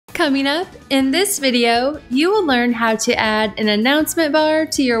Coming up in this video, you will learn how to add an announcement bar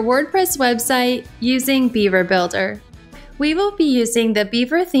to your WordPress website using Beaver Builder. We will be using the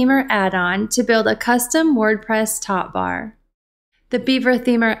Beaver Themer add-on to build a custom WordPress top bar. The Beaver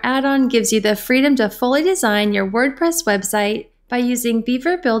Themer add-on gives you the freedom to fully design your WordPress website by using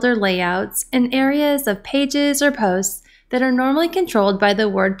Beaver Builder layouts in areas of pages or posts that are normally controlled by the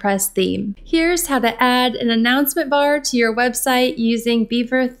WordPress theme. Here's how to add an announcement bar to your website using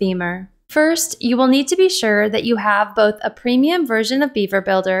Beaver Themer. First, you will need to be sure that you have both a premium version of Beaver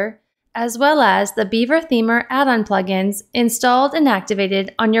Builder as well as the Beaver Themer add-on plugins installed and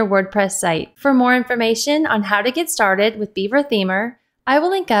activated on your WordPress site. For more information on how to get started with Beaver Themer, I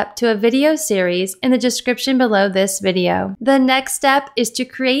will link up to a video series in the description below this video. The next step is to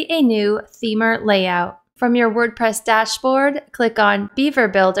create a new Themer layout. From your WordPress dashboard, click on Beaver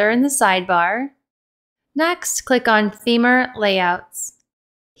Builder in the sidebar. Next, click on Themer Layouts.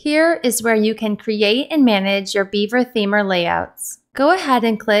 Here is where you can create and manage your Beaver Themer layouts. Go ahead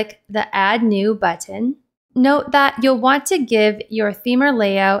and click the Add New button. Note that you'll want to give your Themer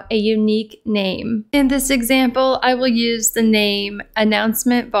layout a unique name. In this example, I will use the name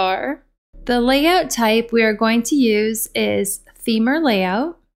Announcement Bar. The layout type we are going to use is Themer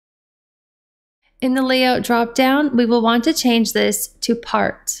Layout. In the layout dropdown, we will want to change this to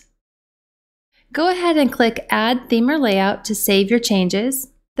Part. Go ahead and click Add Themer Layout to save your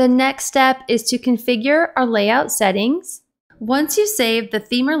changes. The next step is to configure our layout settings. Once you save the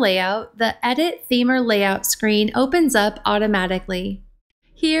Themer layout, the Edit Themer Layout screen opens up automatically.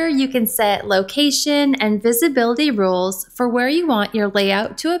 Here you can set location and visibility rules for where you want your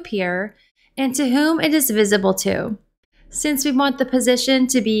layout to appear and to whom it is visible to. Since we want the position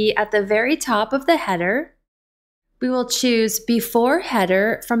to be at the very top of the header, we will choose Before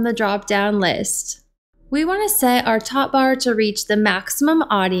Header from the drop-down list. We want to set our top bar to reach the maximum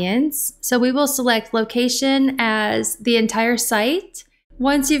audience, so we will select location as the entire site.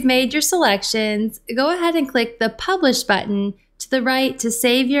 Once you've made your selections, go ahead and click the Publish button to the right to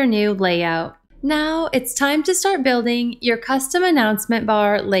save your new layout. Now it's time to start building your custom announcement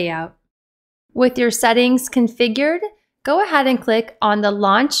bar layout. With your settings configured, go ahead and click on the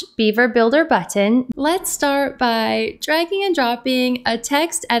Launch Beaver Builder button. Let's start by dragging and dropping a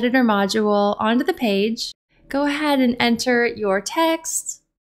text editor module onto the page. Go ahead and enter your text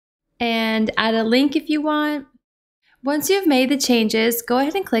and add a link if you want. Once you've made the changes, go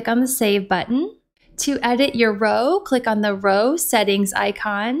ahead and click on the Save button. To edit your row, click on the Row Settings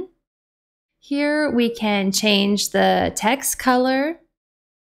icon. Here we can change the text color,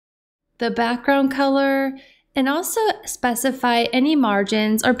 the background color, and also specify any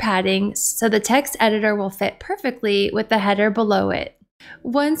margins or padding so the text editor will fit perfectly with the header below it.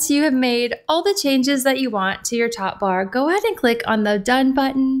 Once you have made all the changes that you want to your top bar, go ahead and click on the Done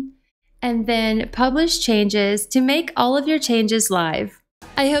button and then Publish Changes to make all of your changes live.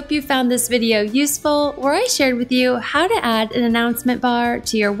 I hope you found this video useful, where I shared with you how to add an announcement bar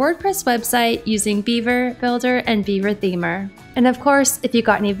to your WordPress website using Beaver Builder and Beaver Themer. And of course, if you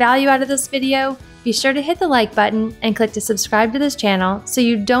got any value out of this video, be sure to hit the like button and click to subscribe to this channel so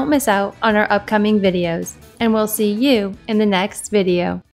you don't miss out on our upcoming videos. And we'll see you in the next video.